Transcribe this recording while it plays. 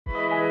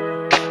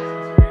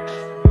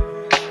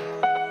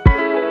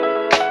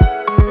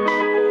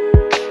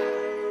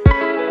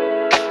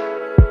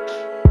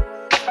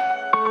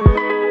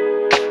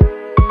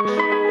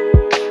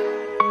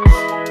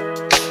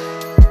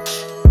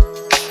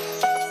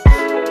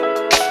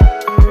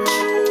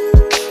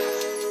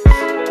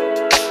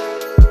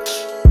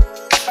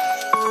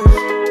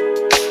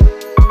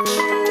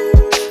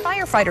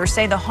firefighters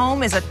say the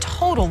home is a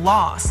total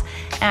loss.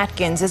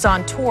 Atkins is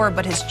on tour,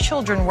 but his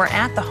children were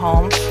at the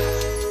home.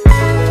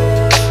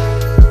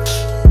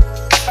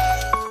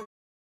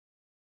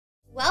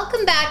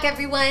 Welcome back,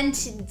 everyone.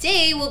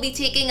 Today we'll be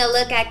taking a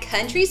look at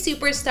country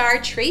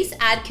superstar Trace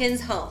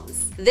Adkins'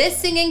 homes. This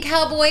singing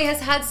cowboy has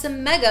had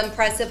some mega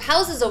impressive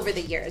houses over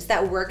the years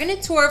that we're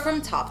gonna tour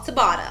from top to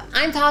bottom.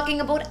 I'm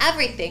talking about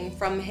everything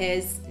from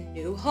his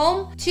new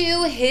home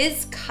to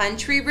his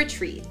country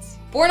retreat.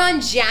 Born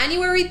on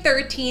January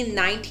 13,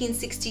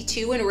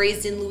 1962 and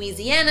raised in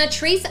Louisiana,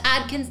 Trace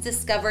Adkins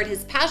discovered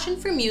his passion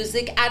for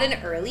music at an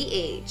early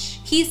age.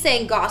 He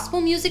sang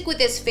gospel music with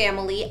his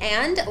family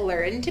and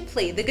learned to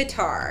play the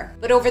guitar.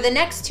 But over the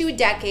next 2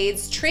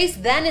 decades, Trace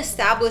then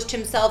established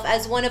himself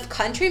as one of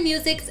country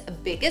music's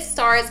biggest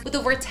stars with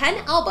over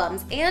 10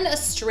 albums and a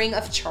string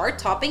of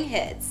chart-topping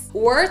hits.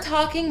 We're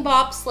talking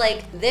bops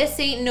like This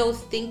Ain't No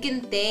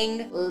Thinkin'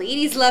 Thing,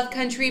 Ladies Love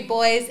Country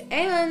Boys,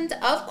 and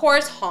of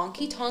course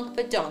Honky Tonk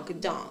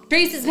Donk.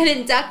 Trace has been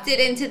inducted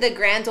into the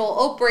Grand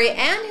Ole Opry,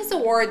 and his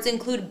awards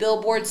include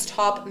Billboard's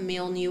Top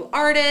Male New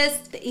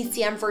Artist, the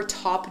ACM for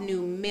Top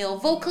New Male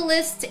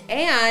Vocalist,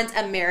 and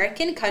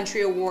American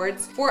Country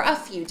Awards for a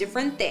few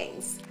different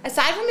things.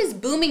 Aside from his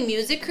booming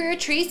music career,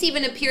 Trace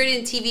even appeared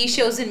in TV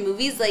shows and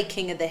movies like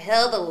King of the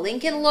Hill, The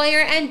Lincoln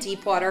Lawyer, and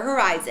Deepwater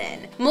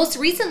Horizon. Most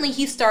recently,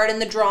 he starred in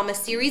the drama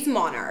series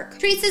Monarch.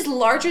 Trace's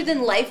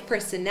larger-than-life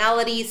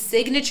personality,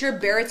 signature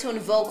baritone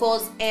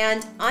vocals,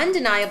 and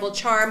undeniable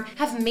charm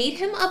have made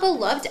him a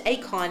beloved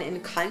icon in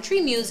country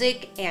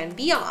music and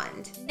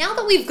beyond. Now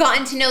that we've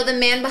gotten to know the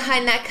man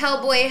behind that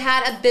cowboy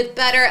hat a bit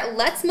better,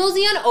 let's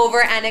mosey on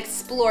over and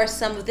explore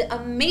some of the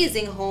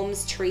amazing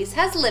homes Trace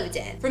has lived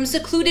in. From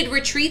secluded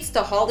retreats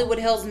to Hollywood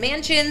Hills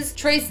mansions,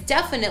 Trace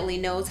definitely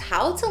knows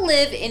how to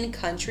live in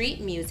country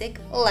music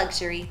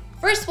luxury.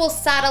 First, we'll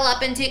saddle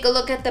up and take a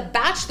look at the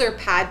bachelor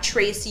pad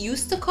Trace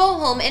used to call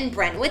home in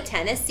Brentwood,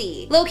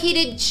 Tennessee.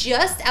 Located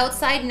just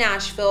outside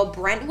Nashville,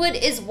 Brentwood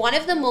is one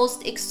of the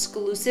most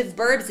exclusive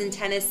burbs in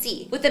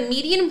Tennessee, with a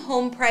median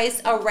home price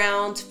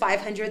around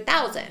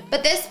 $500,000.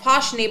 But this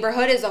posh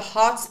neighborhood is a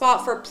hot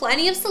spot for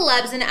plenty of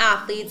celebs and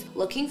athletes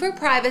looking for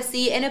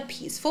privacy in a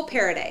peaceful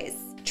paradise.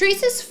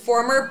 Trace's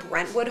former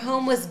Brentwood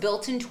home was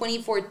built in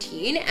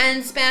 2014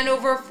 and spanned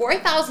over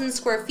 4,000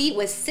 square feet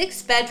with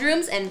 6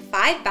 bedrooms and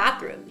 5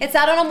 bathrooms. It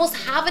sat on almost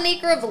half an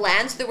acre of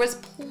land, so there was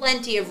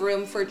plenty of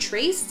room for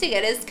Trace to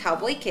get his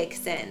cowboy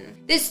kicks in.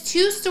 This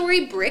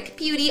 2-story brick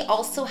beauty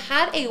also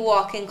had a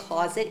walk-in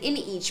closet in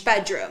each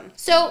bedroom,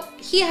 so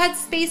he had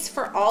space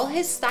for all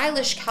his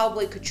stylish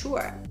cowboy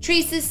couture.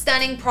 Trace's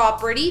stunning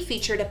property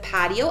featured a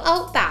patio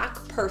out back,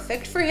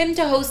 perfect for him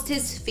to host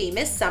his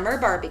famous summer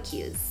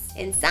barbecues.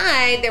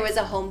 Inside, there was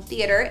a home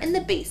theater in the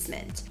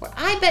basement, where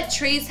I bet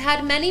Trace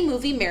had many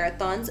movie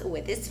marathons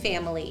with his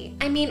family.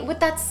 I mean,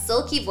 with that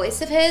silky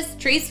voice of his,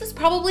 Trace was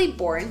probably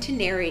born to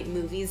narrate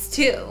movies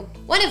too.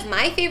 One of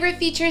my favorite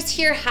features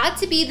here had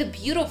to be the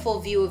beautiful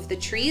view of the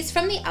trees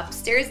from the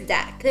upstairs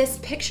deck. This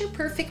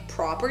picture-perfect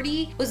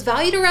property was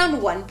valued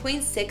around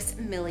 $1.6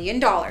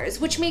 million,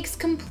 which makes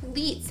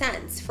complete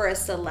sense for a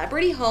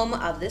celebrity home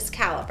of this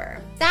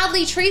caliber.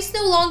 Sadly, Trace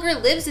no longer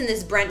lives in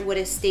this Brentwood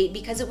estate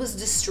because it was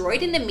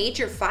destroyed in a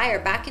major fire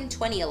back in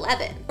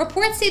 2011.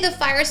 Reports say the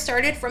fire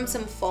started from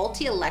some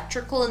faulty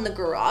electrical in the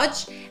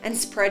garage and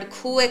spread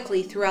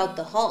quickly throughout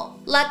the home.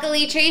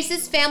 Luckily,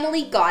 Trace's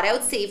family got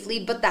out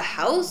safely, but the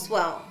house,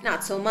 well,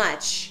 not so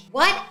much.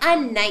 What a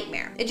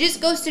nightmare. It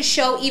just goes to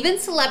show even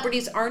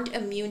celebrities aren't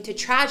immune to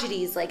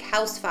tragedies like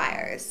house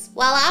fires.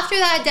 Well, after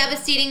that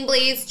devastating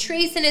blaze,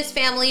 Trace and his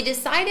family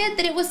decided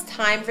that it was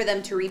time for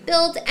them to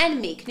rebuild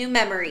and make new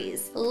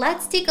memories.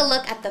 Let's take a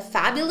look at the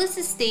fabulous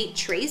estate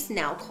Trace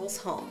now calls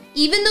home.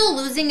 Even though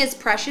losing his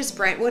precious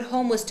Brentwood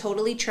home was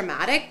totally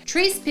traumatic,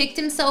 Trace picked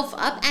himself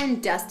up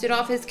and dusted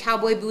off his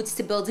cowboy boots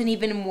to build an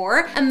even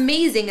more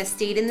amazing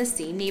estate in the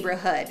same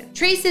neighborhood.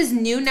 Trace's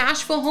new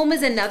Nashville home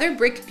is another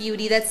brick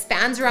beauty that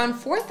spans around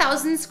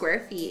 4,000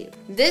 square feet.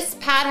 This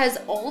pad has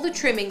all the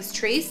trimmings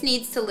Trace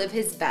needs to live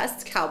his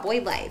best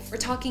cowboy life. We're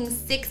talking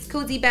 6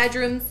 cozy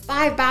bedrooms,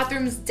 5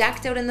 bathrooms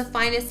decked out in the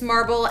finest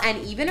marble,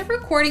 and even a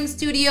recording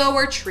studio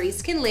where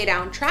Trace can lay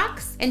down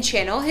tracks and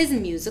channel his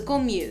musical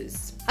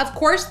muse. Of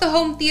course, the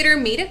home theater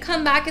made a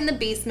comeback in the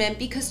basement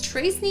because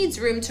Trace needs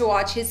room to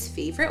watch his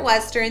favorite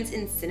westerns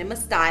in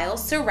cinema-style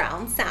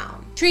surround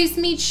sound. Trace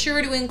made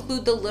sure to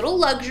include the little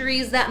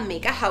luxuries that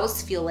make a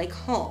house feel like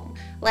home,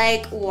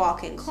 like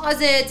walk-in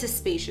closets, a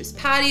spacious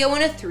patio,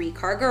 and a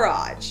 3-car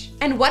garage.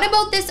 And what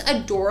about this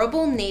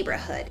adorable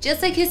neighborhood?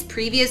 Just like his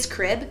previous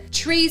crib,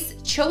 Trace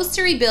chose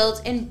to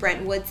rebuild in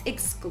Brentwood's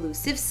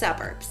exclusive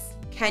suburbs.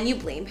 Can you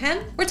blame him?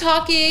 We're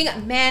talking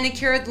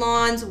manicured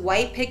lawns,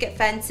 white picket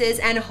fences,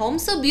 and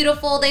homes so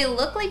beautiful they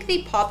look like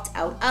they popped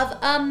out of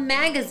a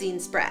magazine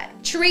spread.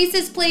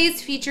 Trace's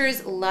place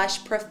features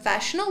lush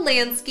professional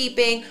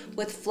landscaping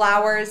with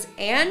flowers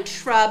and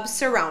shrubs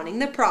surrounding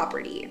the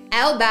property.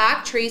 Out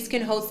back, Trace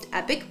can host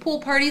epic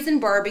pool parties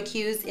and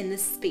barbecues in the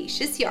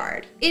spacious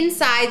yard.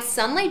 Inside,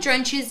 sunlight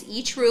drenches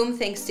each room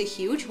thanks to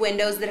huge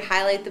windows that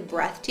highlight the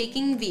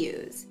breathtaking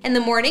views. In the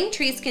morning,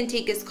 Trace can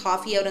take his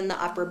coffee out on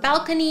the upper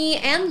balcony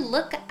and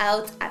look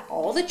out at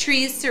all the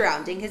trees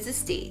surrounding his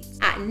estate.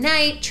 At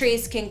night,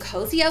 Trace can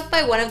cozy up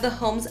by one of the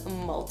home's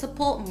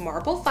multiple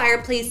marble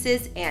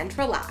fireplaces and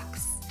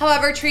relax.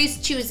 However,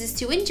 Trace chooses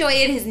to enjoy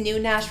it. His new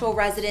Nashville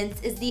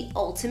residence is the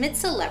ultimate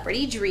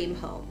celebrity dream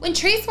home. When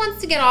Trace wants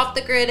to get off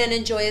the grid and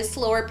enjoy a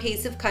slower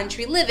pace of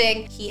country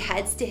living, he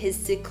heads to his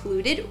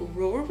secluded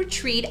rural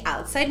retreat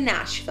outside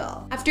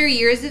Nashville. After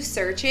years of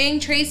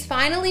searching, Trace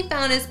finally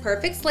found his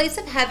perfect slice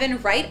of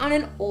heaven right on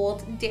an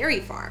old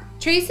dairy farm.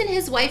 Trace and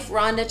his wife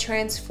Rhonda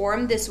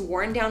transformed this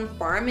worn-down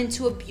farm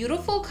into a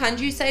beautiful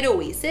countryside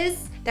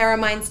oasis that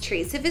reminds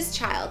Trace of his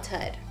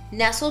childhood.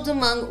 Nestled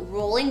among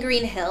rolling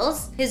green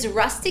hills, his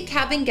rustic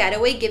cabin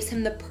getaway gives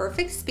him the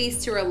perfect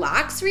space to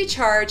relax,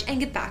 recharge, and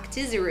get back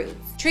to his roots.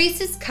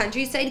 Trace's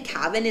countryside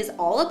cabin is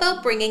all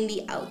about bringing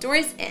the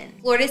outdoors in.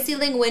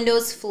 Floor-to-ceiling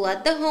windows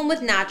flood the home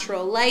with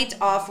natural light,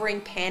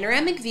 offering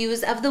panoramic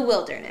views of the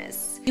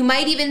wilderness. You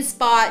might even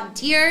spot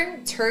deer,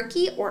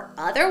 turkey, or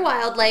other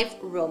wildlife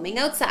roaming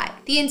outside.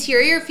 The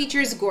interior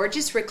features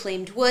gorgeous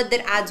reclaimed wood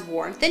that adds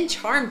warmth and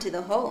charm to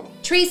the home.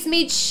 Trace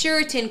made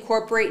sure to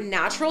incorporate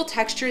natural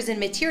textures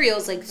and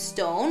materials like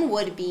stone,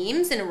 wood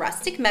beams, and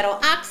rustic metal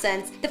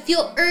accents that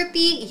feel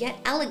earthy yet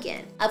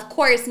elegant. Of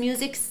course,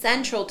 music's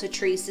central to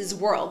Trace's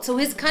world, so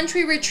his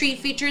country retreat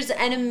features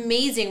an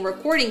amazing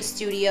recording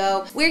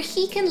studio where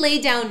he can lay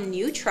down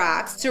new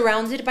tracks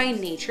surrounded by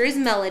nature's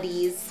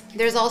melodies.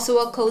 There's also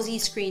a cozy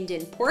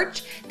screened-in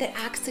porch that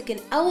acts like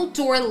an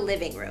outdoor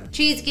living room.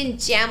 Trace can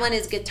jam on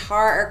his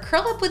guitar or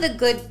curl up with a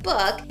good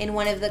book in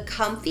one of the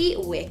comfy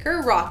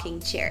wicker rocking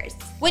chairs.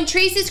 When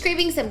Trace is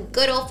craving some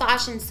good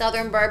old-fashioned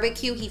southern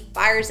barbecue, he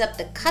fires up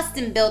the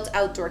custom-built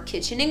outdoor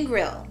kitchen and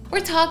grill.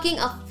 We're talking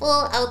a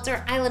full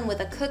outdoor island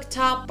with a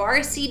cooktop,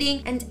 bar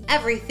seating, and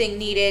everything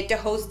needed to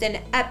host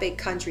an epic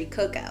country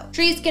cookout.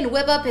 Trace can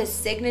whip up his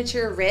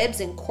signature ribs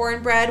and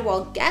cornbread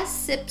while guests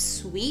sip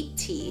sweet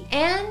tea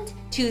and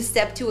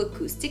two-step to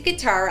acoustic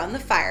guitar on the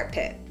fire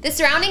pit. The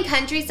surrounding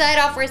countryside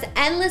offers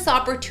endless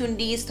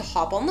opportunities to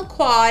hop on the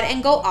quad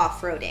and go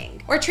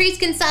off-roading, or Trace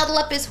can saddle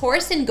up his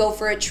horse and go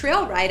for a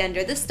trail ride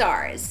under the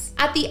stars.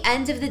 At the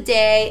end of the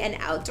day, an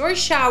outdoor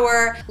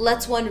shower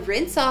lets one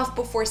rinse off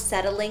before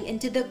settling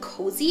into the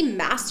cozy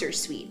master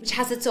suite, which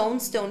has its own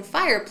stone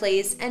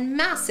fireplace and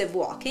massive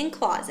walk-in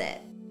closet.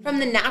 From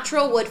the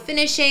natural wood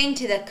finishing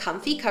to the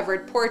comfy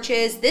covered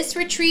porches, this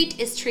retreat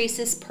is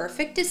Trace's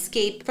perfect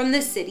escape from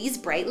the city's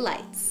bright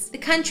lights. The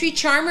country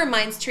charm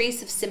reminds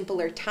Trace of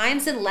simpler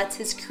times and lets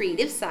his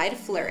creative side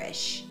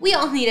flourish. We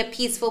all need a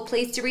peaceful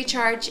place to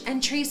recharge,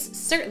 and Trace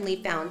certainly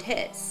found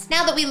his.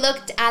 Now that we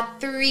looked at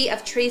 3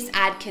 of Trace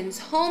Adkins'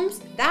 homes,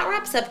 that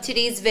wraps up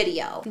today's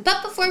video.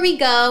 But before we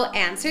go,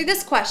 answer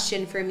this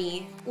question for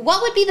me.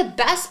 What would be the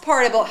best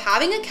part about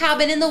having a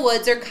cabin in the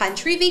woods or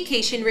country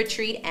vacation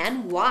retreat,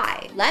 and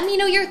why? Let me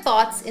know your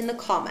thoughts in the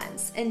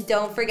comments. And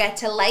don't forget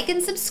to like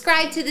and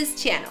subscribe to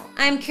this channel.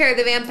 I'm Kara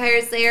the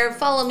Vampire Slayer.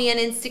 Follow me on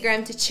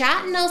Instagram to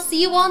chat, and I'll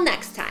see you all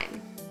next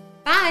time.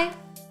 Bye!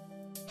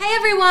 Hey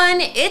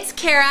everyone, it's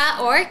Kara,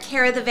 or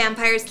Kara the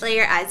Vampire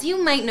Slayer as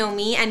you might know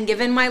me, and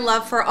given my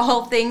love for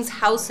all things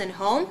house and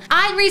home,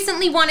 I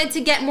recently wanted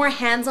to get more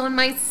hands-on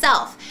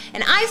myself,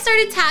 and I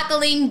started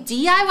tackling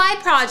DIY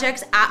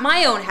projects at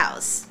my own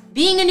house.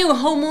 Being a new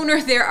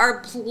homeowner, there are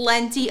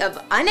plenty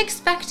of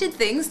unexpected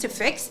things to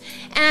fix,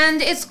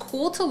 and it's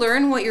cool to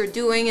learn what you're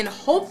doing and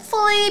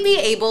hopefully be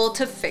able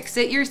to fix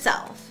it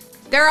yourself.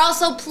 There are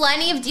also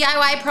plenty of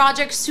DIY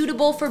projects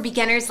suitable for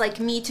beginners like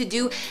me to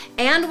do,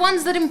 and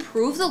ones that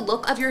improve the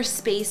look of your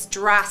space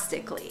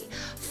drastically.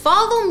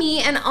 Follow me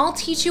and I'll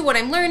teach you what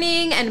I'm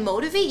learning and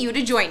motivate you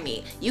to join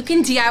me. You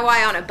can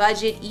DIY on a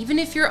budget even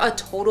if you're a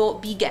total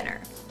beginner.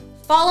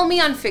 Follow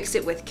me on Fix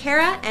It with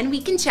Kara and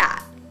we can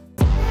chat.